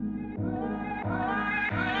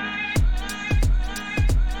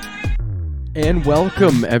And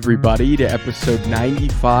welcome, everybody, to episode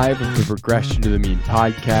 95 of the Regression to the Mean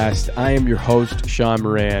podcast. I am your host, Sean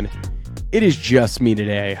Moran. It is just me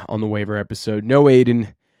today on the waiver episode. No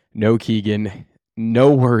Aiden, no Keegan.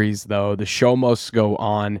 No worries, though. The show must go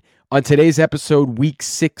on. On today's episode, Week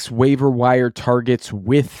 6 waiver wire targets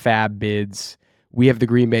with fab bids. We have the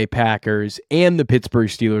Green Bay Packers and the Pittsburgh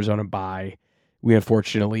Steelers on a bye. We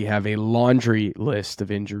unfortunately have a laundry list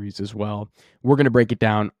of injuries as well. We're going to break it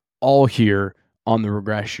down all here on the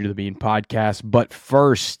Regression to the Mean podcast. But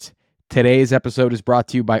first, today's episode is brought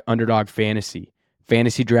to you by Underdog Fantasy.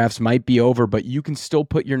 Fantasy drafts might be over, but you can still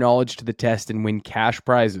put your knowledge to the test and win cash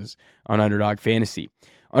prizes on Underdog Fantasy.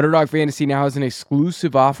 Underdog Fantasy now has an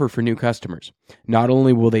exclusive offer for new customers. Not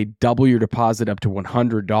only will they double your deposit up to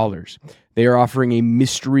 $100, they are offering a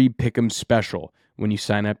mystery pick'em special when you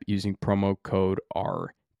sign up using promo code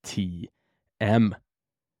RTM.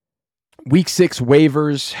 Week 6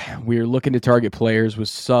 waivers, we're looking to target players with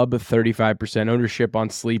sub 35% ownership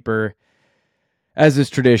on Sleeper. As is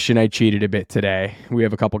tradition, I cheated a bit today. We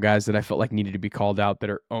have a couple guys that I felt like needed to be called out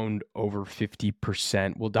that are owned over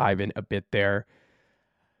 50%. We'll dive in a bit there.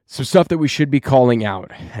 Some stuff that we should be calling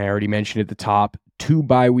out. I already mentioned at the top, 2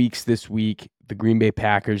 bye weeks this week, the Green Bay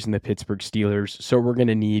Packers and the Pittsburgh Steelers. So we're going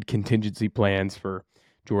to need contingency plans for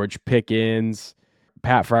George Pickens.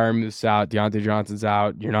 Pat Freiermuth's out. Deontay Johnson's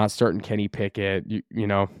out. You're not starting Kenny Pickett. You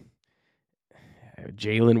know,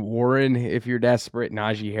 Jalen Warren, if you're desperate.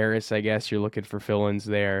 Najee Harris, I guess you're looking for fill-ins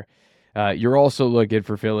there. You're also looking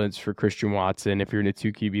for fill-ins for Christian Watson. If you're in a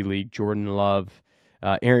 2 QB league, Jordan Love.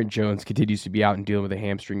 Aaron Jones continues to be out and dealing with a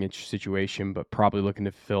hamstring situation, but probably looking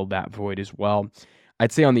to fill that void as well.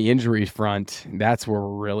 I'd say on the injury front, that's where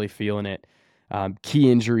we're really feeling it. Key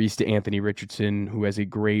injuries to Anthony Richardson, who has a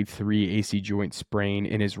grade 3 AC joint sprain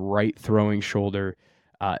in his right throwing shoulder.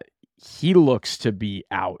 He looks to be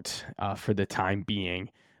out for the time being.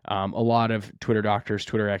 A lot of Twitter doctors,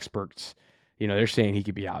 Twitter experts, they're saying he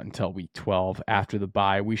could be out until week 12 after the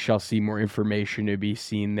bye. We shall see more information to be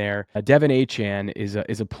seen there. Devin Achane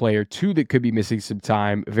is a player, too, that could be missing some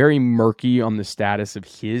time. Very murky on the status of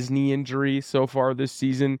his knee injury so far this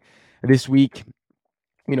season. This week,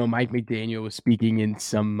 Mike McDaniel was speaking in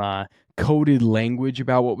some coded language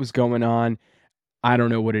about what was going on. I don't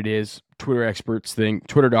know what it is.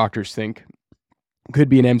 Twitter doctors think could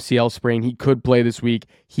be an MCL sprain. He could play this week.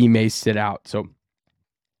 He may sit out. So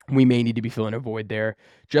we may need to be filling a void there.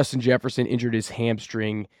 Justin Jefferson injured his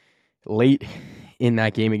hamstring late in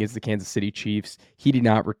that game against the Kansas City Chiefs. He did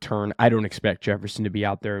not return. I don't expect Jefferson to be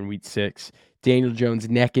out there in week 6. Daniel Jones'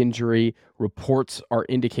 neck injury. Reports are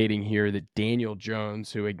indicating here that Daniel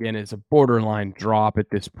Jones, who again is a borderline drop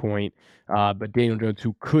at this point, but Daniel Jones,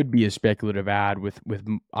 who could be a speculative add with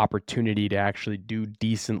opportunity to actually do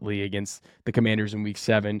decently against the Commanders in week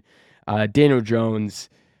 7. Daniel Jones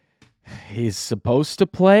is supposed to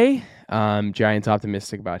play. Giants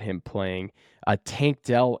optimistic about him playing. Tank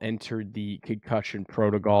Dell entered the concussion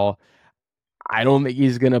protocol. I don't think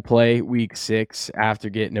he's going to play week 6 after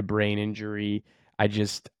getting a brain injury. I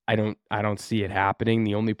don't see it happening.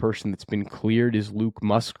 The only person that's been cleared is Luke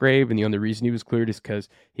Musgrave, and the only reason he was cleared is because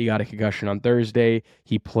he got a concussion on Thursday.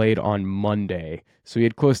 He played on Monday, so he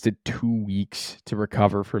had close to 2 weeks to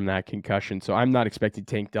recover from that concussion. So I'm not expecting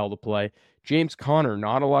Tank Dell to play. James Conner,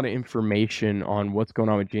 not a lot of information on what's going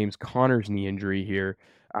on with James Conner's knee injury here.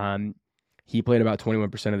 He played about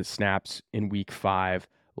 21% of the snaps in week 5.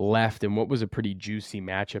 Left in what was a pretty juicy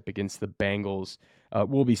matchup against the Bengals.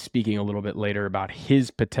 We'll be speaking a little bit later about his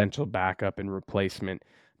potential backup and replacement,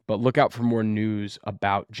 but look out for more news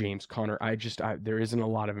about James Conner. There isn't a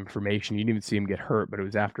lot of information. You didn't even see him get hurt, but it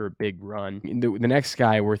was after a big run. The next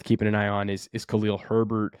guy worth keeping an eye on is Khalil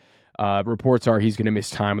Herbert. Reports are he's going to miss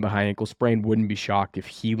time with a high ankle sprain. Wouldn't be shocked if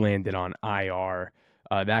he landed on IR.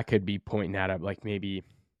 That could be pointing at like maybe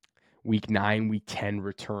week 9, week 10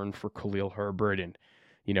 return for Khalil Herbert, and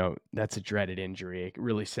that's a dreaded injury. It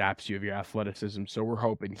really saps you of your athleticism. So we're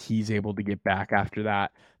hoping he's able to get back after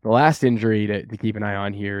that. The last injury to keep an eye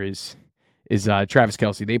on here is Travis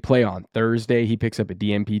Kelce. They play on Thursday. He picks up a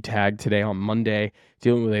DNP tag today on Monday,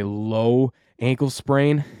 dealing with a low ankle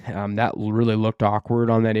sprain. That really looked awkward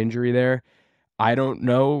on that injury there. I don't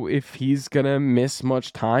know if he's going to miss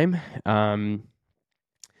much time.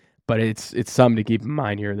 But it's something to keep in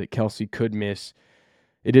mind here that Kelce could miss.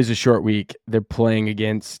 It is a short week. They're playing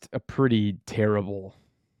against a pretty terrible,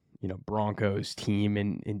 Broncos team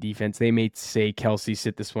in defense. They may say Kelce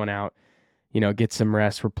sit this one out, get some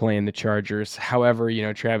rest. We're playing the Chargers. However,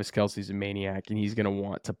 Travis Kelce's a maniac and he's going to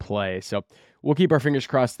want to play. So we'll keep our fingers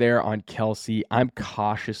crossed there on Kelce. I'm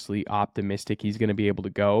cautiously optimistic he's going to be able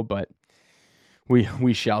to go, but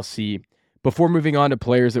we shall see. Before moving on to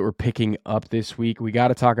players that we're picking up this week, we got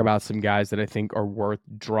to talk about some guys that I think are worth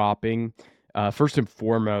dropping. First and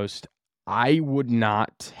foremost, I would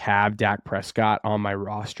not have Dak Prescott on my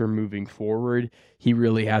roster moving forward. He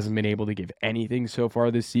really hasn't been able to give anything so far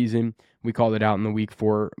this season. We called it out in the week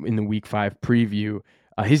 5 preview.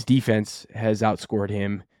 His defense has outscored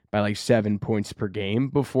him by like 7 points per game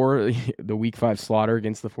before the week 5 slaughter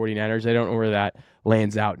against the 49ers. I don't know where that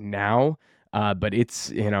lands out now. But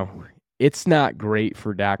it's not great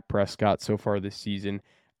for Dak Prescott so far this season.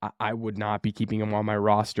 I would not be keeping him on my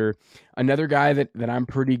roster. Another guy that I'm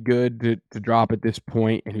pretty good to drop at this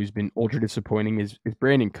point and who's been ultra disappointing is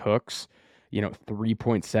Brandon Cooks.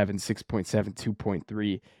 3.7, 6.7,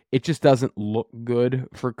 2.3. It just doesn't look good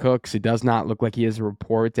for Cooks. It does not look like he has a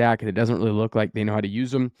rapport with Dak, and it doesn't really look like they know how to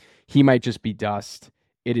use him. He might just be dust.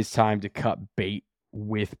 It is time to cut bait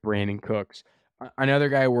with Brandon Cooks. Another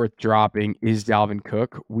guy worth dropping is Dalvin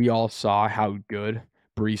Cook. We all saw how good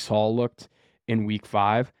Breece Hall looked in week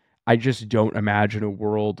 5. I just don't imagine a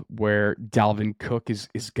world where Dalvin Cook is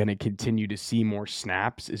going to continue to see more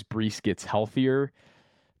snaps as Breece gets healthier.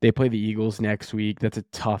 They play the Eagles next week. That's a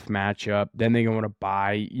tough matchup. Then they go on a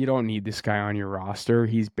bye. You don't need this guy on your roster.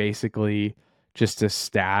 He's basically just a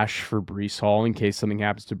stash for Breece Hall in case something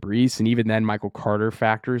happens to Breece. And even then, Michael Carter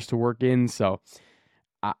factors to work in. So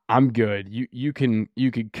I'm good. You can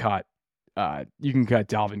cut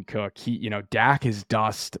Dalvin Cook. Dak is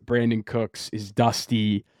dust. Brandon Cooks is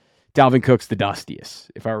dusty. Dalvin Cook's the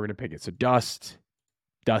dustiest if I were going to pick it. So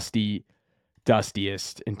dusty,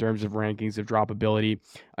 dustiest in terms of rankings of droppability.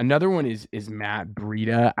 Another one is Matt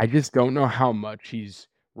Breida. I just don't know how much he's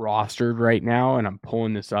rostered right now, and I'm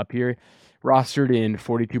pulling this up here. Rostered in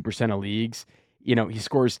 42% of leagues. He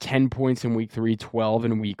scores 10 points in week 3, 12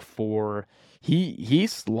 in week 4.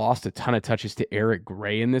 He's lost a ton of touches to Eric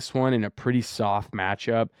Gray in this one in a pretty soft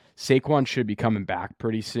matchup. Saquon should be coming back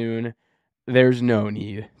pretty soon. There's no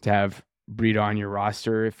need to have Breida on your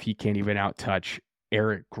roster if he can't even outtouch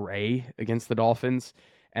Eric Gray against the Dolphins.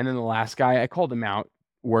 And then the last guy, I called him out,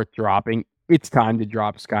 worth dropping. It's time to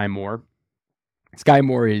drop Sky Moore. Sky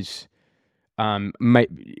Moore is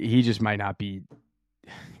he just might not be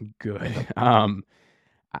good.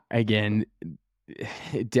 Again,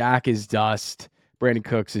 Dak is dust. Brandon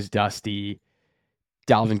Cooks is dusty.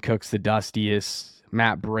 Dalvin Cook's the dustiest.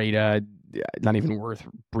 Matt Breida, not even worth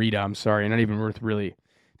really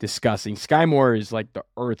discussing. Sky Moore is like the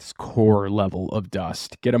Earth's core level of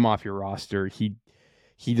dust. Get him off your roster. He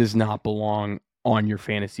does not belong on your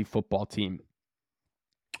fantasy football team.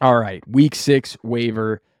 All right, week 6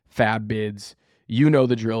 waiver fab bids. You know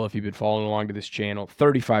the drill if you've been following along to this channel.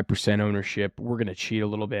 35% ownership. We're going to cheat a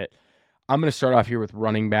little bit. I'm going to start off here with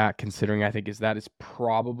running back, considering I think that is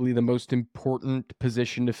probably the most important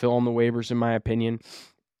position to fill on the waivers, in my opinion.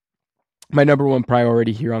 My number one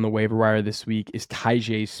priority here on the waiver wire this week is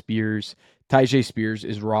Tyjae Spears. Tyjae Spears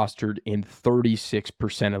is rostered in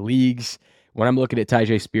 36% of leagues. When I'm looking at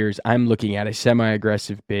Tyjae Spears, I'm looking at a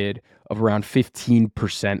semi-aggressive bid of around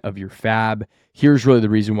 15% of your fab. Here's really the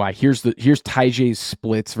reason why. Here's Tyjae's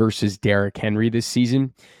splits versus Derrick Henry this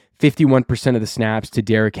season. 51% of the snaps to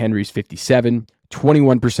Derrick Henry's 57,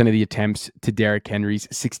 21% of the attempts to Derrick Henry's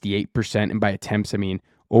 68%. And by attempts, I mean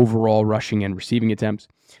overall rushing and receiving attempts.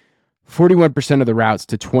 41% of the routes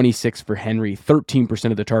to 26 for Henry,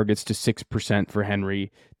 13% of the targets to 6% for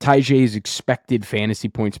Henry. Tyjae's expected fantasy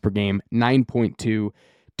points per game, 9.2.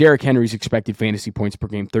 Derrick Henry's expected fantasy points per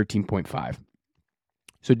game, 13.5.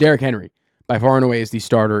 So Derrick Henry, by far and away, is the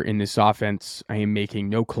starter in this offense. I am making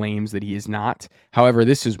no claims that he is not. However,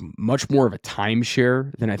 this is much more of a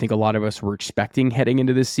timeshare than I think a lot of us were expecting heading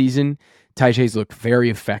into this season. Tyjae's looked very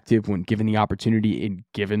effective when given the opportunity and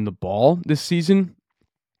given the ball this season.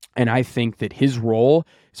 And I think that his role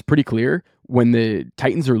is pretty clear. When the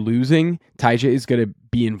Titans are losing, Tyjae is going to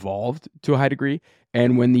be involved to a high degree.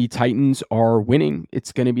 And when the Titans are winning,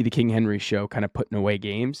 it's going to be the King Henry show, kind of putting away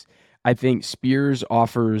games. I think Spears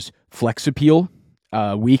offers flex appeal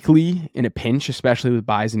weekly in a pinch, especially with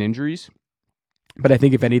buys and injuries. But I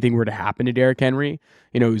think if anything were to happen to Derrick Henry,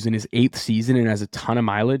 who's in his 8th season and has a ton of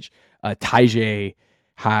mileage, Tyjae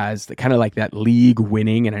has kind of like that league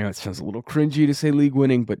winning, and I know it sounds a little cringy to say league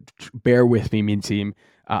winning, but bear with me, mean team.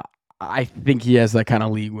 I think he has that kind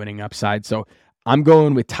of league winning upside. So I'm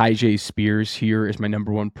going with Tyjae Spears here as my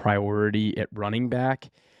number one priority at running back.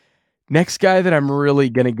 Next guy that I'm really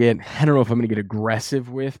going to get, I don't know if I'm going to get aggressive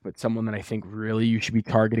with, but someone that I think really you should be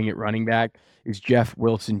targeting at running back is Jeff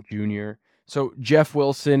Wilson Jr. So Jeff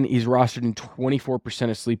Wilson, he's rostered in 24%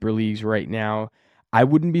 of sleeper leagues right now. I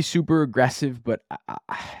wouldn't be super aggressive, but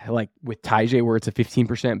like with Tyjae where it's a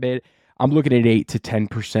 15% bid, I'm looking at 8 to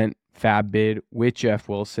 10% fab bid with Jeff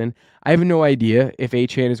Wilson. I have no idea if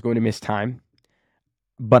Achane is going to miss time,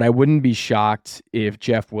 but I wouldn't be shocked if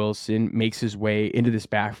Jeff Wilson makes his way into this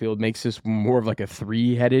backfield, makes this more of like a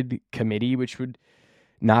three-headed committee, which would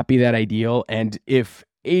not be that ideal. And if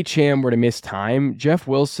Achane were to miss time, Jeff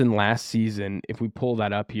Wilson last season, if we pull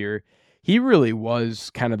that up here, he really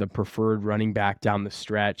was kind of the preferred running back down the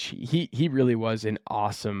stretch. He really was an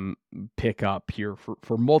awesome pickup here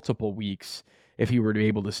for multiple weeks. If he were to be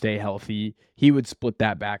able to stay healthy, he would split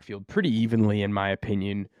that backfield pretty evenly, in my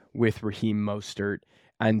opinion, with Raheem Mostert.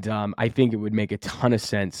 And I think it would make a ton of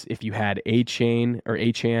sense if you had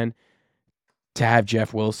Achane to have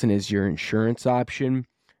Jeff Wilson as your insurance option.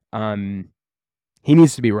 He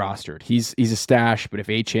needs to be rostered. He's a stash, but if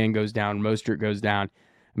Achane goes down, Mostert goes down,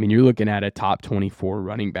 I mean, you're looking at a top 24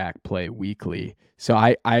 running back play weekly. So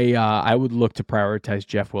I would look to prioritize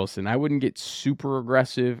Jeff Wilson. I wouldn't get super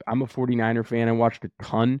aggressive. I'm a 49er fan. I watched a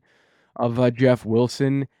ton of Jeff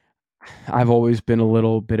Wilson. I've always been a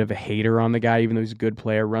little bit of a hater on the guy, even though he's a good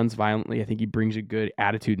player, runs violently. I think he brings a good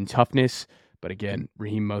attitude and toughness. But again,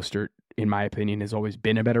 Raheem Mostert, in my opinion, has always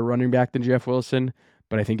been a better running back than Jeff Wilson.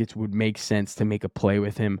 But I think it would make sense to make a play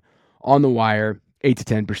with him on the wire, 8 to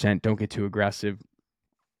 10%. Don't get too aggressive.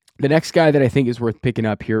 The next guy that I think is worth picking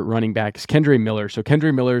up here at running back is Kendre Miller. So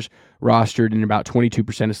Kendre Miller's rostered in about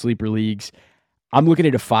 22% of sleeper leagues. I'm looking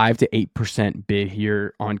at a 5 to 8% bid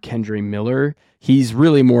here on Kendre Miller. He's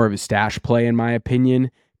really more of a stash play, in my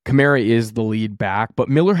opinion. Kamara is the lead back, but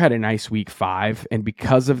Miller had a nice week 5, and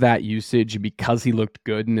because of that usage, because he looked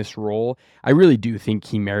good in this role, I really do think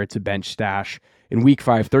he merits a bench stash. In week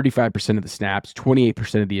 5, 35% of the snaps,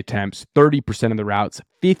 28% of the attempts, 30% of the routes,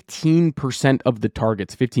 15% of the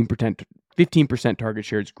targets, 15% target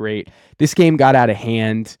share is great. This game got out of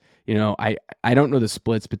hand. You know, I don't know the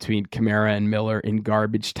splits between Kamara and Miller in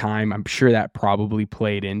garbage time. I'm sure that probably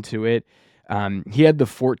played into it. He had the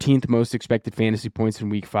 14th most expected fantasy points in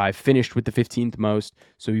week 5, finished with the 15th most,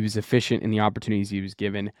 so he was efficient in the opportunities he was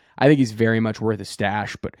given. I think he's very much worth a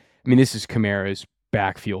stash, but I mean, this is Kamara's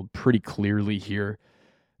backfield pretty clearly here.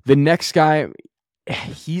 The next guy,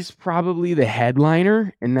 he's probably the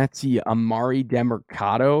headliner, and that's the Amari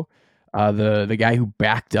Demercado, the guy who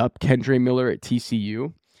backed up Kendre Miller at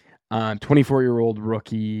TCU. 24-year-old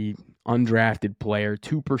rookie, undrafted player,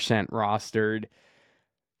 2% rostered.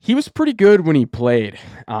 He was pretty good when he played.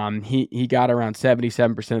 He got around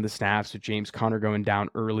 77% of the snaps with James Conner going down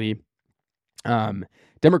early.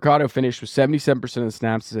 Demercado finished with 77% of the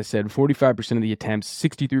snaps, as I said, 45% of the attempts,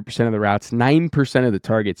 63% of the routes, 9% of the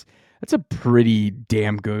targets. That's a pretty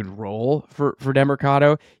damn good role for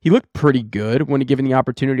Demercado. He looked pretty good when given the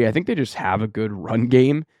opportunity. I think they just have a good run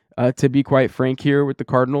game, to be quite frank here with the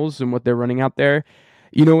Cardinals and what they're running out there.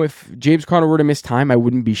 You know, if James Conner were to miss time, I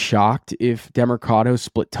wouldn't be shocked if Demercado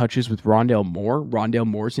split touches with Rondale Moore. Rondale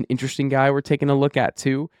Moore's an interesting guy we're taking a look at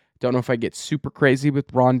too. Don't know if I get super crazy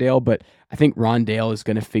with Rondale, but I think Rondale is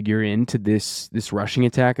going to figure into this rushing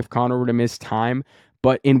attack if Conner were to miss time.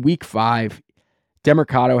 But in week 5,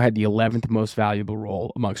 Demercado had the 11th most valuable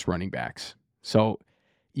role amongst running backs. So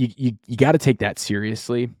you got to take that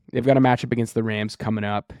seriously. They've got a matchup against the Rams coming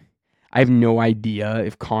up. I have no idea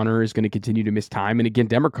if Conner is going to continue to miss time. And again,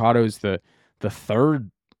 Demercado is the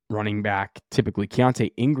third running back. Typically,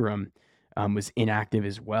 Keontae Ingram was inactive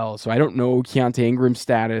as well. So I don't know Keontae Ingram's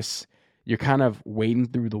status. You're kind of wading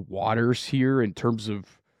through the waters here in terms of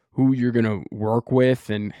who you're going to work with.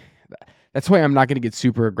 And that's why I'm not going to get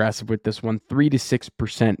super aggressive with this one. 3 to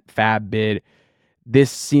 6% fab bid.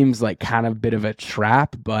 This seems like kind of a bit of a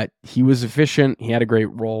trap, but he was efficient. He had a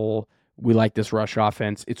great role. We like this rush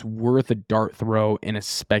offense. It's worth a dart throw and a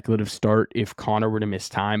speculative start if Conner were to miss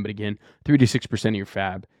time. But again, 3 to 6% of your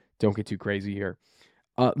fab. Don't get too crazy here.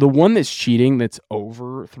 The one that's cheating, that's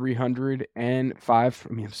over 305.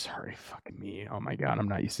 I mean, I'm sorry, fucking me. Oh my God, I'm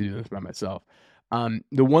not used to doing this by myself.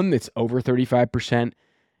 The one that's over 35%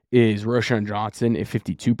 is Roschon Johnson at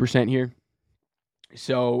 52% here.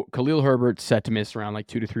 So Khalil Herbert's set to miss around like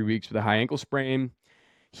 2 to 3 weeks with a high ankle sprain.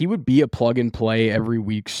 He would be a plug and play every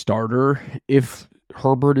week starter if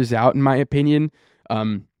Herbert is out, in my opinion.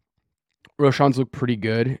 Roschon's looked pretty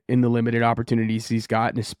good in the limited opportunities he's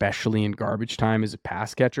gotten, especially in garbage time as a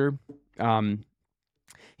pass catcher.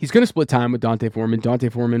 He's going to split time with Dante Foreman. Dante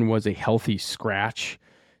Foreman was a healthy scratch.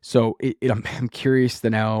 So I'm curious to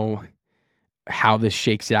know how this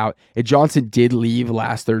shakes out. Johnson did leave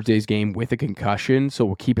last Thursday's game with a concussion, so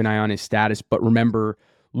we'll keep an eye on his status. But remember,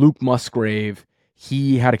 Luke Musgrave,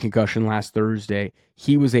 he had a concussion last Thursday.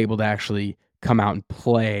 He was able to actually come out and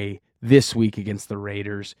play this week against the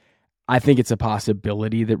Raiders. I think it's a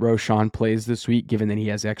possibility that Roschon plays this week, given that he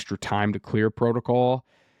has extra time to clear protocol.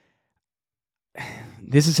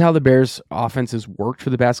 This is how the Bears offense has worked for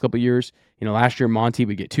the past couple of years. Last year Monty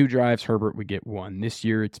would get 2 drives, Herbert would get 1. This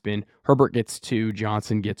year it's been Herbert gets 2,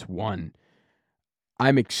 Johnson gets 1.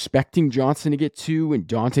 I'm expecting Johnson to get 2 and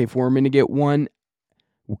Dante Foreman to get 1.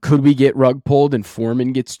 Could we get rug pulled and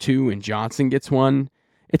Foreman gets 2 and Johnson gets 1?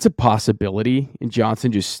 It's a possibility, and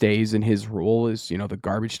Johnson just stays in his role as, the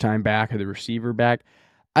garbage time back or the receiver back.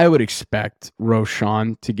 I would expect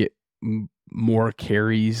Roschon to get more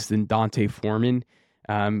carries than Dante Foreman.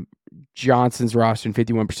 Johnson's roster in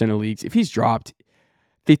 51% of leagues. If he's dropped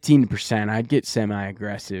 15%, I'd get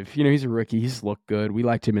semi-aggressive. He's a rookie. He's looked good. We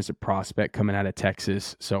liked him as a prospect coming out of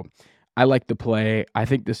Texas. So I like the play. I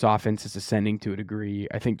think this offense is ascending to a degree.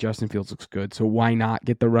 I think Justin Fields looks good. So why not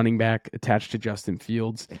get the running back attached to Justin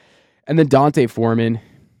Fields? And then Dante Foreman,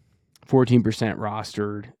 14%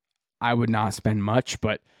 rostered. I would not spend much,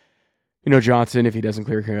 but Johnson, if he doesn't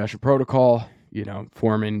clear concussion protocol,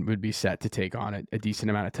 Foreman would be set to take on a decent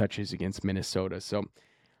amount of touches against Minnesota. So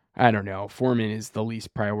I don't know. Foreman is the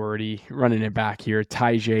least priority. Running it back here.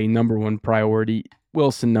 Tajay, number 1 priority.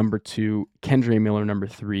 Wilson, number 2. Kendre Miller, number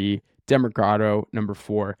 3. Demercado, number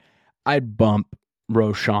 4. I'd bump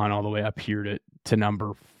Roschon all the way up here to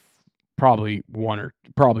number probably 1.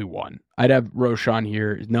 I'd have Roschon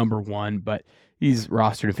here as number 1, but he's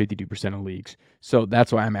rostered in 52% of leagues. So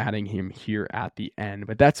that's why I'm adding him here at the end.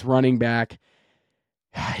 But that's running back.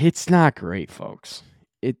 It's not great, folks.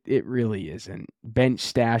 It really isn't. Bench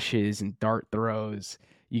stashes and dart throws.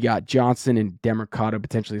 You got Johnson and Demercado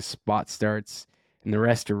potentially spot starts, and the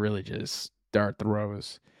rest are really just dart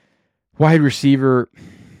throws. Wide receiver,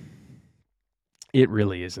 it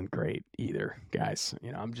really isn't great either, guys.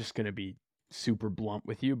 I'm just going to be super blunt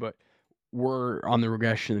with you, but we're on the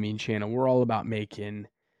Regression of the Mean channel. We're all about making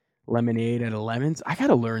lemonade out of lemons. I got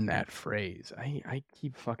to learn that phrase. I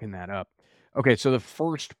keep fucking that up. Okay, so the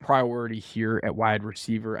first priority here at wide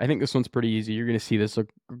receiver, I think this one's pretty easy. You're going to see this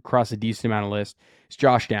across a decent amount of lists. It's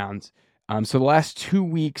Josh Downs. So the last 2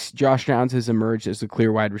 weeks, Josh Downs has emerged as the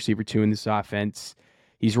clear wide receiver 2 in this offense.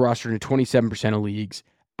 He's rostered in 27% of leagues.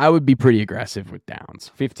 I would be pretty aggressive with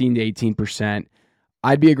Downs, 15 to 18%.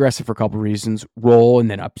 I'd be aggressive for a couple reasons. Roll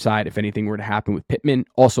and then upside if anything were to happen with Pittman.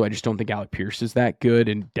 Also, I just don't think Alec Pierce is that good,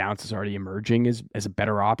 and Downs is already emerging as a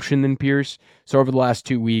better option than Pierce. So over the last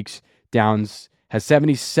 2 weeks, Downs has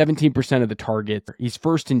 17% of the targets. He's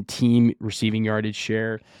first in team receiving yardage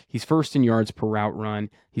share. He's first in yards per route run.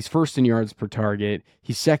 He's first in yards per target.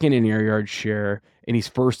 He's second in air yard share, and he's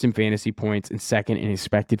first in fantasy points and second in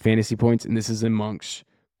expected fantasy points. And this is amongst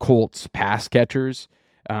Colts pass catchers.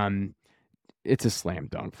 It's a slam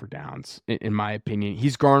dunk for Downs, in my opinion.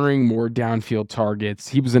 He's garnering more downfield targets.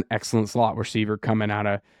 He was an excellent slot receiver coming out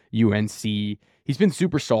of UNC. He's been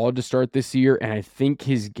super solid to start this year, and I think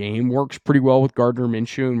his game works pretty well with Gardner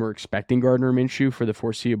Minshew, and we're expecting Gardner Minshew for the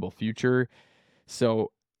foreseeable future.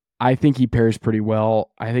 So I think he pairs pretty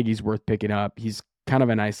well. I think he's worth picking up. He's kind of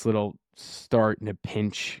a nice little start in a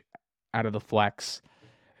pinch out of the flex.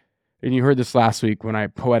 And you heard this last week when I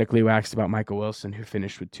poetically waxed about Michael Wilson, who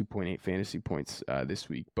finished with 2.8 fantasy points this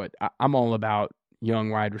week. But I'm all about young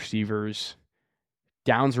wide receivers.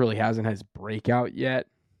 Downs really hasn't had his breakout yet.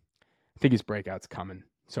 I think his breakout's coming.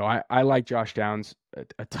 So I like Josh Downs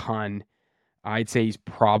a ton. I'd say he's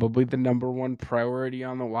probably the number 1 priority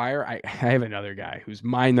on the wire. I have another guy who's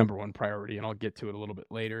my number 1 priority, and I'll get to it a little bit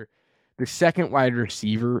later. The second wide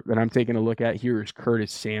receiver that I'm taking a look at here is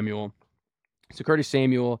Curtis Samuel. So Curtis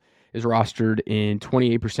Samuel is rostered in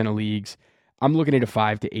 28% of leagues. I'm looking at a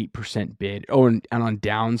 5 to 8% bid. Oh, and on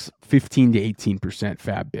Downs, 15 to 18%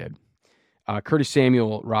 fab bid. Curtis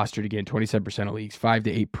Samuel rostered again, 27% of leagues, 5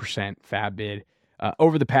 to 8% fab bid.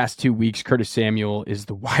 Over the past 2 weeks, Curtis Samuel is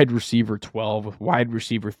the wide receiver 12 with wide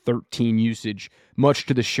receiver 13 usage, much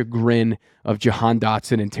to the chagrin of Jahan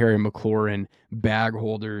Dotson and Terry McLaurin, bag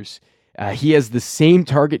holders. He has the same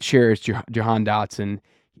target share as Jahan Dotson,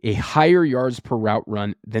 a higher yards per route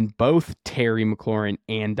run than both Terry McLaurin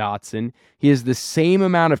and Dotson. He has the same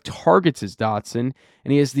amount of targets as Dotson,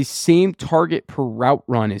 and he has the same target per route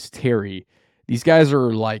run as Terry. These guys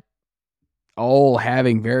are like all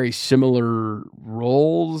having very similar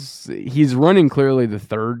roles. He's running clearly the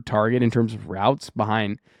third target in terms of routes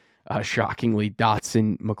behind, shockingly,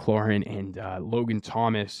 Dotson, McLaurin, and Logan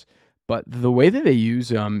Thomas. But the way that they use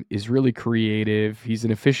him is really creative. He's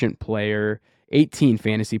an efficient player. 18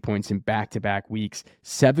 fantasy points in back-to-back weeks,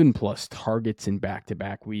 7+ targets in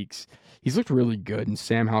back-to-back weeks. He's looked really good, and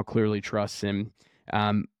Sam Howell clearly trusts him.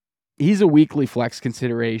 He's a weekly flex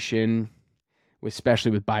consideration.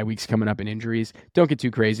 especially with bye weeks coming up and injuries. Don't get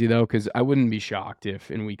too crazy, though, because I wouldn't be shocked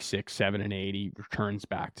if in week 6, 7, and 8, he returns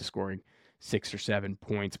back to scoring 6 or 7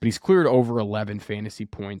 points. But he's cleared over 11 fantasy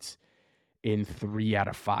points in 3 out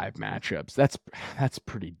of 5 matchups. That's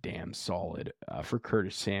pretty damn solid for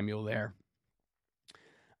Curtis Samuel there.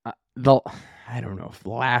 The I don't know if the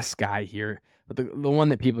last guy here, but the one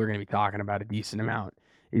that people are going to be talking about a decent amount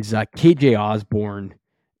is KJ Osborne.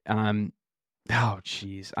 Oh,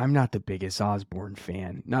 geez. I'm not the biggest Osborne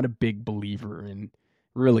fan. Not a big believer in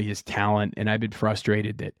really his talent. And I've been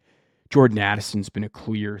frustrated that Jordan Addison's been a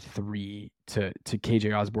clear 3 to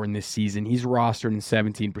KJ Osborne this season. He's rostered in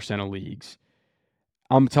 17% of leagues.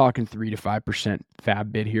 I'm talking 3 to 5%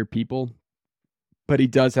 fab bid here, people. But he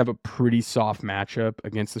does have a pretty soft matchup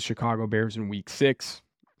against the Chicago Bears in week 6.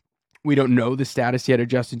 We don't know the status yet of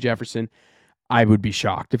Justin Jefferson. I would be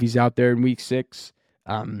shocked if he's out there in week 6.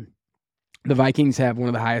 The Vikings have one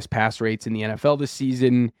of the highest pass rates in the NFL this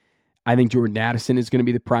season. I think Jordan Addison is going to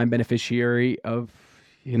be the prime beneficiary of,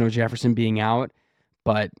 Jefferson being out.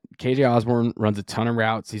 But KJ Osborne runs a ton of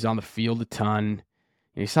routes. He's on the field a ton.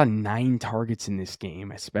 He saw 9 targets in this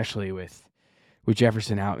game, especially with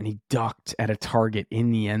Jefferson out, and he ducked at a target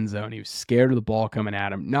in the end zone. He was scared of the ball coming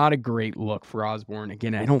at him. Not a great look for Osborne.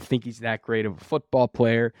 Again, I don't think he's that great of a football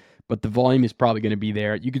player, but the volume is probably going to be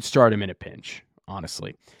there. You could start him in a pinch,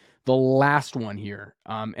 honestly. The last one here,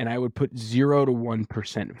 and I would put 0 to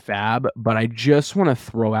 1% fab, but I just want to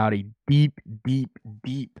throw out a deep, deep,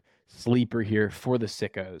 deep sleeper here for the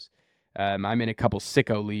sickos. I'm in a couple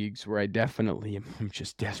sicko leagues where I definitely am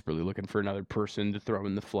just desperately looking for another person to throw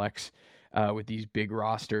in the flex with these big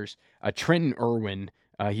rosters. Trenton Irwin,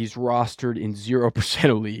 he's rostered in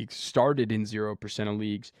 0% of leagues, started in 0% of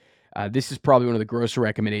leagues. This is probably one of the grosser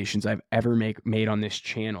recommendations I've ever made on this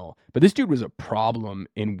channel. But this dude was a problem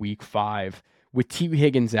in week 5 with T.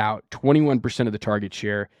 Higgins out, 21% of the target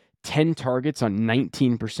share, 10 targets on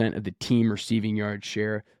 19% of the team receiving yard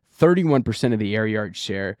share, 31% of the air yard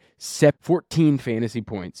share, 14 fantasy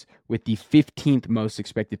points with the 15th most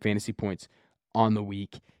expected fantasy points on the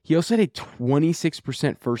week. He also had a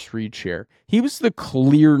 26% first read share. He was the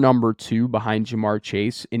clear number 2 behind Jamar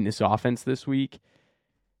Chase in this offense this week.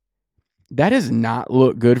 That does not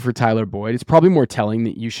look good for Tyler Boyd. It's probably more telling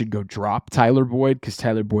that you should go drop Tyler Boyd because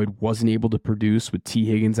Tyler Boyd wasn't able to produce with T.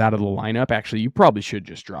 Higgins out of the lineup. Actually, you probably should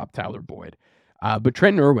just drop Tyler Boyd. But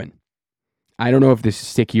Trenton Irwin, I don't know if this is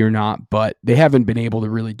sticky or not, but they haven't been able to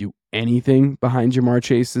really do anything behind Jamar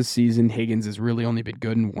Chase this season. Higgins has really only been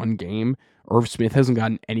good in one game. Irv Smith hasn't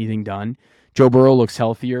gotten anything done. Joe Burrow looks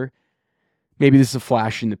healthier. Maybe this is a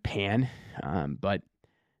flash in the pan, but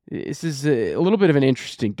this is a little bit of an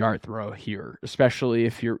interesting dart throw here, especially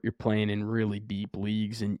if you're playing in really deep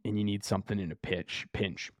leagues and you need something in a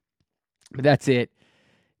pinch. But that's it.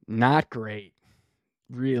 Not great.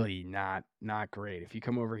 Really not great. If you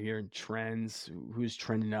come over here and trends, who's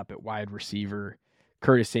trending up at wide receiver?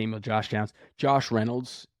 Curtis Samuel, Josh Downs. Josh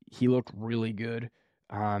Reynolds, he looked really good,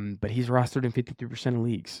 but he's rostered in 53% of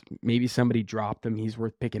leagues. Maybe somebody dropped him. He's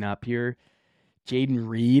worth picking up here. Jaden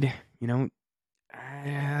Reed,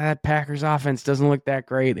 that Packers offense doesn't look that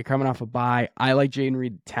great. They're coming off a bye. I like Jaden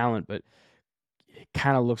Reed talent, but it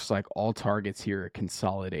kind of looks like all targets here are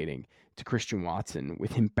consolidating to Christian Watson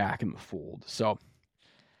with him back in the fold. So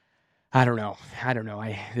I don't know.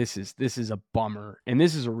 This is a bummer, and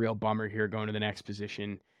this is a real bummer here going to the next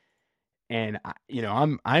position. And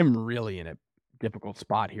I'm really in a difficult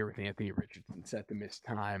spot here with Anthony Richardson set to miss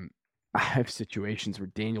time. I have situations where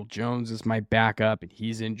Daniel Jones is my backup and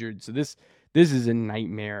he's injured. So this is a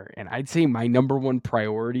nightmare. And I'd say my number one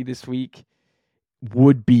priority this week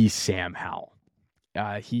would be Sam Howell.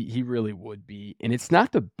 He really would be. And it's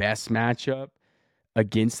not the best matchup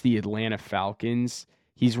against the Atlanta Falcons.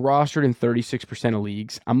 He's rostered in 36% of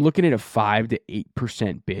leagues. I'm looking at a 5 to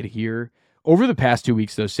 8% bid here. Over the past 2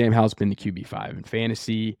 weeks, though, Sam Howell's been the QB5 in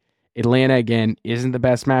fantasy. Atlanta, again, isn't the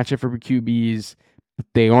best matchup for QBs, but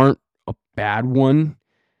they aren't a bad one.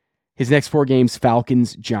 His next 4 games,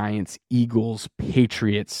 Falcons, Giants, Eagles,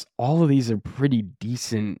 Patriots, all of these are pretty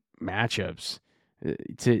decent matchups,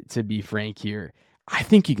 to be frank here. I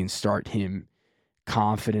think you can start him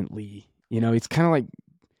confidently. It's kind of like,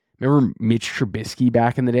 remember Mitch Trubisky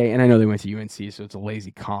back in the day? And I know they went to UNC, so it's a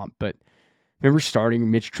lazy comp, but remember starting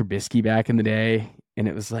Mitch Trubisky back in the day? And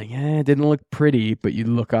it was like, it didn't look pretty, but you'd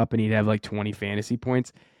look up and he'd have like 20 fantasy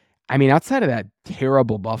points. I mean, outside of that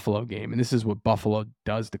terrible Buffalo game, and this is what Buffalo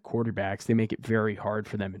does to quarterbacks, they make it very hard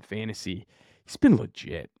for them in fantasy. He's been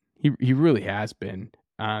legit. He really has been.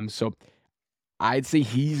 So I'd say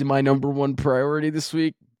he's my number one priority this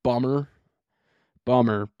week. Bummer.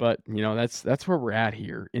 Bummer, but, that's where we're at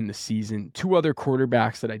here in the season. Two other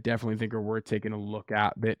quarterbacks that I definitely think are worth taking a look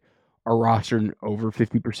at that are rostered in over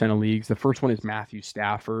 50% of leagues. The first one is Matthew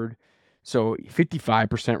Stafford. So 55%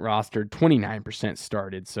 rostered, 29%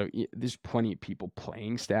 started. So there's plenty of people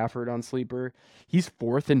playing Stafford on Sleeper. He's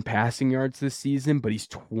fourth in passing yards this season, but he's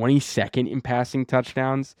 22nd in passing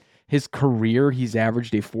touchdowns. His career, he's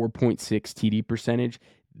averaged a 4.6 TD percentage.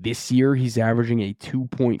 This year, he's averaging a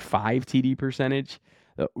 2.5 TD percentage.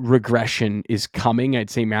 Regression is coming.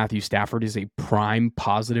 I'd say Matthew Stafford is a prime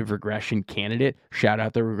positive regression candidate. Shout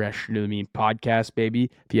out the Regression to the Mean podcast,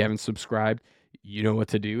 baby. If you haven't subscribed, you know what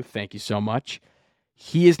to do. Thank you so much.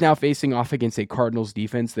 He is now facing off against a Cardinals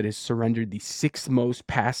defense that has surrendered the sixth most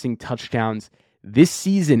passing touchdowns this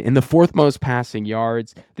season and the fourth most passing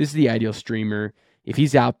yards. This is the ideal streamer. If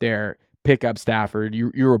he's out there, pick up Stafford.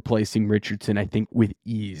 You're replacing Richardson, I think, with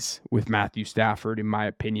ease with Matthew Stafford, in my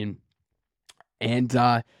opinion. And,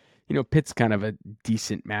 Pitt's kind of a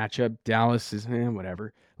decent matchup. Dallas is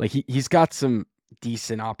whatever. Like, he's got some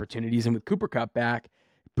decent opportunities. And with Cooper Kupp back,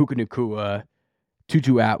 Puka Nacua,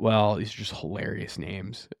 Tutu Atwell, these are just hilarious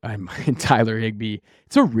names. And Tyler Higbee.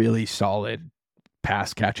 It's a really solid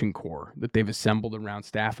pass-catching core that they've assembled around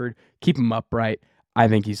Stafford. Keep him upright. I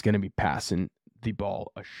think he's going to be passing the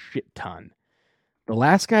ball a shit ton. The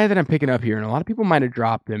last guy that I'm picking up here, and a lot of people might have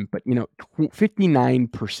dropped him, but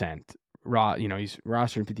 59% raw. He's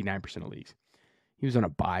rostered in 59% of leagues. He was on a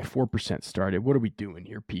bye, 4% started. What are we doing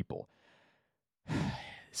here, people?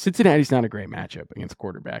 Cincinnati's not a great matchup against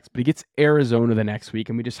quarterbacks, but he gets Arizona the next week,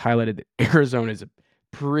 and we just highlighted that Arizona is a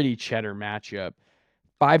pretty cheddar matchup.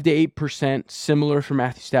 5 to 8%, similar for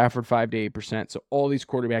Matthew Stafford, 5 to 8%. So all these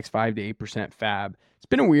quarterbacks, 5 to 8% fab. It's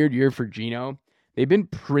been a weird year for Geno. They've been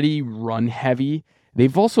pretty run heavy.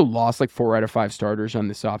 They've also lost like 4 out of 5 starters on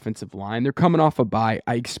this offensive line. They're coming off a bye.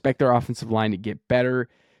 I expect their offensive line to get better.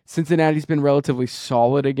 Cincinnati's been relatively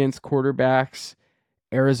solid against quarterbacks.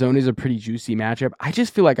 Arizona's a pretty juicy matchup. I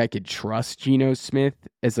just feel like I could trust Geno Smith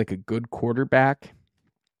as like a good quarterback.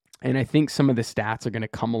 And I think some of the stats are going to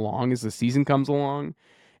come along as the season comes along.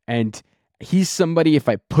 And he's somebody, if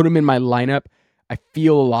I put him in my lineup, I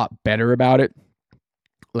feel a lot better about it,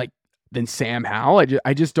 like, than Sam Howell.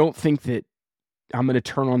 I just don't think that I'm going to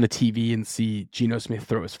turn on the TV and see Geno Smith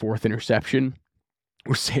throw his 4th interception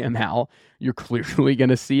or Sam Howell. You're clearly going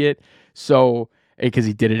to see it. So, because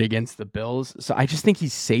he did it against the Bills. So I just think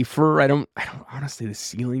he's safer. I don't honestly, the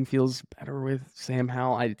ceiling feels better with Sam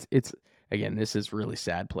Howell. It's again, this is a really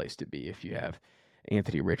sad place to be if you have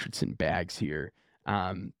Anthony Richardson bags here.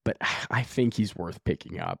 But I think he's worth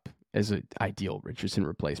picking up as an ideal Richardson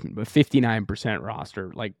replacement. But 59%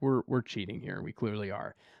 roster, like we're cheating here. We clearly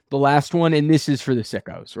are. The last one, and this is for the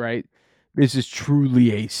sickos, right? This is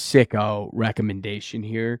truly a sicko recommendation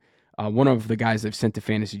here. One of the guys I've sent to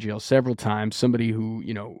fantasy jail several times, somebody who,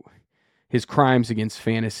 his crimes against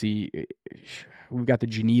fantasy, we've got the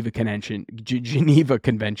Geneva Convention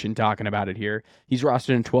talking about it here. He's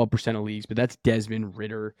rostered in 12% of leagues, but that's Desmond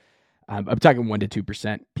Ridder. I'm talking 1 to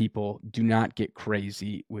 2%. People, do not get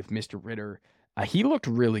crazy with Mr. Ridder. He looked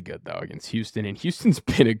really good, though, against Houston, and Houston's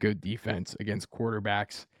been a good defense against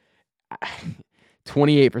quarterbacks.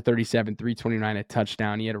 28 for 37, 329, a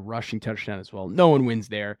touchdown. He had a rushing touchdown as well. No one wins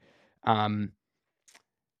there. The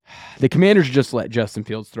Commanders just let Justin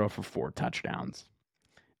Fields throw for 4 touchdowns.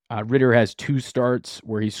 Ridder has 2 starts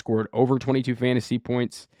where he scored over 22 fantasy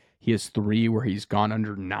points. He has 3 where he's gone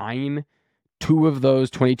under 9. 2 of those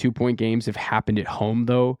 22-point games have happened at home,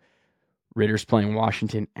 though. Ridder's playing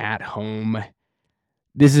Washington at home.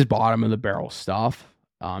 This is bottom of the barrel stuff.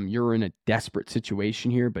 You're in a desperate situation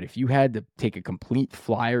here, but if you had to take a complete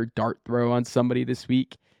flyer dart throw on somebody this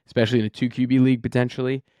week, especially in a 2 QB league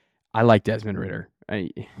potentially, I like Desmond Ridder.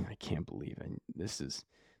 I can't believe it. This is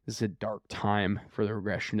a dark time for the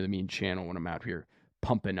Regression to the Mean channel when I'm out here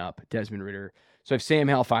pumping up Desmond Ridder. So I have Sam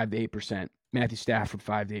Howell 5 to 8%, Matthew Stafford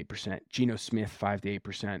 5 to 8%, Geno Smith 5 to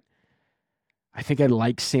 8%. I think I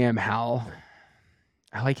like Sam Howell.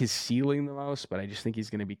 I like his ceiling the most, but I just think he's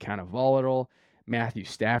going to be kind of volatile. Matthew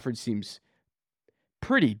Stafford seems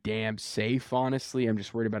pretty damn safe, honestly. I'm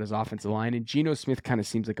just worried about his offensive line. And Geno Smith kind of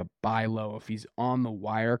seems like a buy low. If he's on the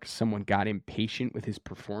wire because someone got impatient with his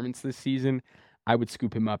performance this season, I would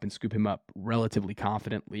scoop him up relatively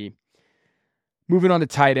confidently. Moving on to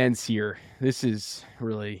tight ends here. This is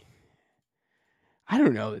really, I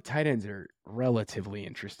don't know. The tight ends are relatively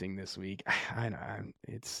interesting this week. I know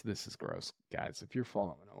this is gross, guys. If you're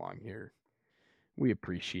following along here, we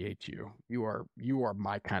appreciate you. You are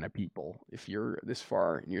my kind of people. If you're this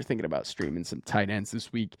far and you're thinking about streaming some tight ends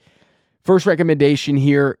this week, First recommendation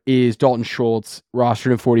here is Dalton Schultz,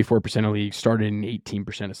 rostered in 44% of leagues, started in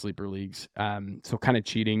 18% of sleeper leagues. So kind of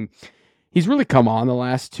cheating. He's really come on the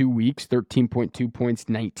last 2 weeks, 13.2 points,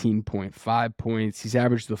 19.5 points. He's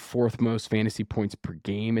averaged the fourth most fantasy points per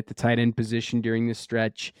game at the tight end position during this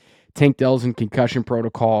stretch. Tank Dell's in concussion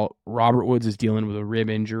protocol. Robert Woods is dealing with a rib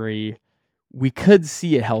injury. We could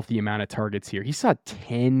see a healthy amount of targets here. He saw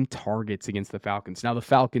 10 targets against the Falcons. Now, the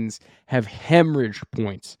Falcons have hemorrhaged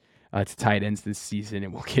points to tight ends this season,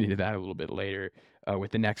 and we'll get into that a little bit later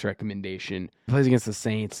with the next recommendation. He plays against the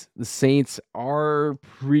Saints. The Saints are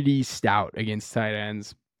pretty stout against tight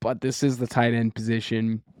ends, but this is the tight end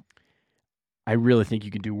position. I really think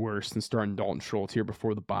you could do worse than starting Dalton Schultz here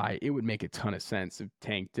before the bye. It would make a ton of sense if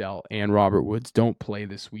Tank Dell and Robert Woods don't play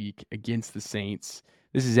this week against the Saints.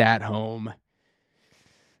 This is at home.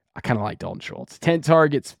 I kind of like Dalton Schultz. 10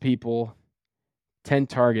 targets, people. 10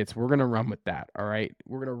 targets. We're going to run with that, all right?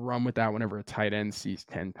 We're going to run with that whenever a tight end sees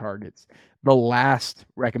 10 targets. The last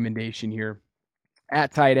recommendation here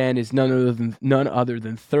at tight end is none other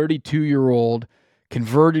than 32-year-old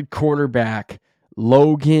converted quarterback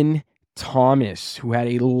Logan Thomas, who had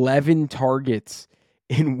 11 targets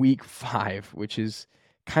in week 5, which is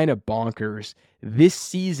kind of bonkers. This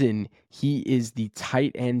season, he is the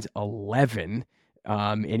tight end 11.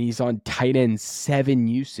 And he's on tight end 7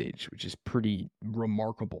 usage, which is pretty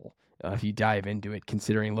remarkable if you dive into it,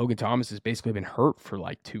 considering Logan Thomas has basically been hurt for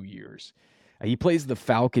like 2 years. He plays the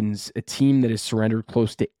Falcons, a team that has surrendered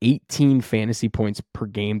close to 18 fantasy points per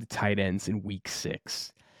game to tight ends in week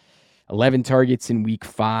 6. 11 targets in week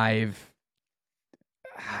 5.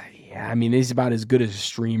 Yeah, I mean, he's about as good as a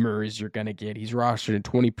streamer as you're going to get. He's rostered in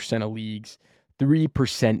 20% of leagues,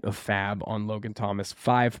 3% of FAB on Logan Thomas,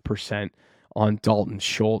 5% on Dalton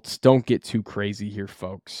Schultz. Don't get too crazy here,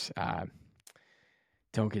 folks.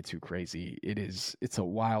 Don't get too crazy. It's a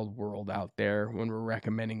wild world out there when we're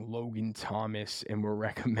recommending Logan Thomas and we're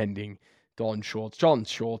recommending Dalton Schultz. Dalton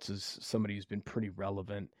Schultz is somebody who's been pretty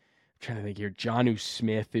relevant. I'm trying to think here. Jonnu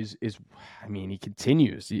Smith is I mean, he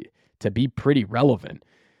continues to be pretty relevant.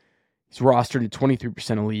 He's rostered in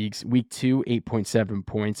 23% of leagues. Week 2, 8.7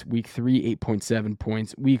 points. Week 3, 8.7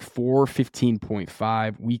 points. Week 4,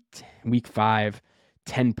 15.5. Week 5,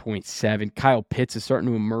 10.7. Kyle Pitts is starting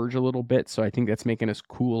to emerge a little bit, so I think that's making us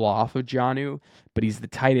cool off of Jonnu, but he's the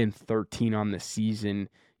tight end 13 on the season.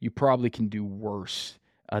 You probably can do worse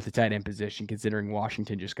at the tight end position, considering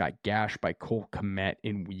Washington just got gashed by Cole Kmet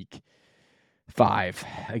in week 5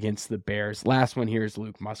 against the Bears. Last one here is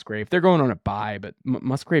Luke Musgrave. They're going on a bye, but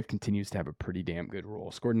Musgrave continues to have a pretty damn good role.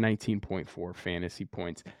 Scored 19.4 fantasy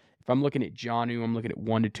points. If I'm looking at Jonnu, I'm looking at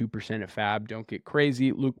 1 to 2% of FAB. Don't get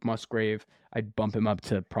crazy. Luke Musgrave, I'd bump him up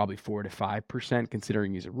to probably 4 to 5%,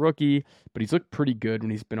 considering he's a rookie, but he's looked pretty good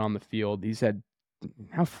when he's been on the field. He's had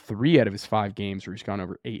now 3 out of his 5 games where he's gone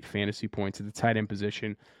over 8 fantasy points at the tight end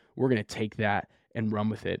position. We're going to take that and run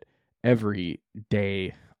with it every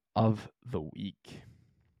day of the week.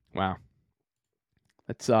 Wow.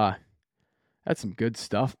 That's some good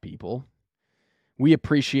stuff, people. We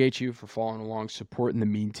appreciate you for following along, supporting the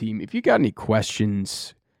Mean Team. If you got any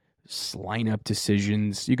questions, lineup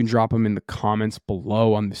decisions, you can drop them in the comments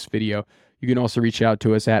below on this video. You can also reach out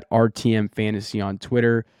to us at RTM Fantasy on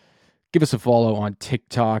Twitter. Give us a follow on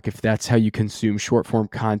TikTok if that's how you consume short form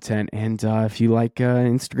content. And if you like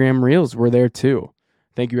Instagram Reels, we're there too.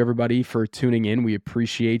 Thank you, everybody, for tuning in. We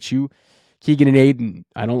appreciate you. Keegan and Aiden,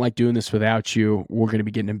 I don't like doing this without you. We're going to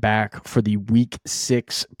be getting them back for the Week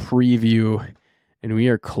 6 preview, and we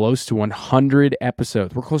are close to 100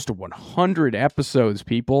 episodes. We're close to 100 episodes,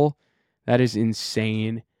 people. That is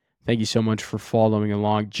insane. Thank you so much for following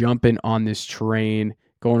along, jumping on this train,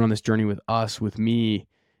 going on this journey with us, with me.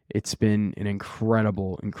 It's been an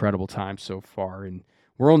incredible, incredible time so far, and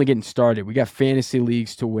we're only getting started. We got fantasy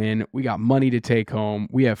leagues to win. We got money to take home.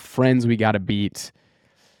 We have friends we got to beat.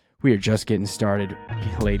 We are just getting started,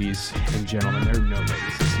 ladies and gentlemen. There are no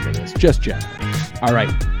ladies listening to this. Just gentlemen. All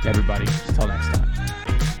right, everybody. Until next time.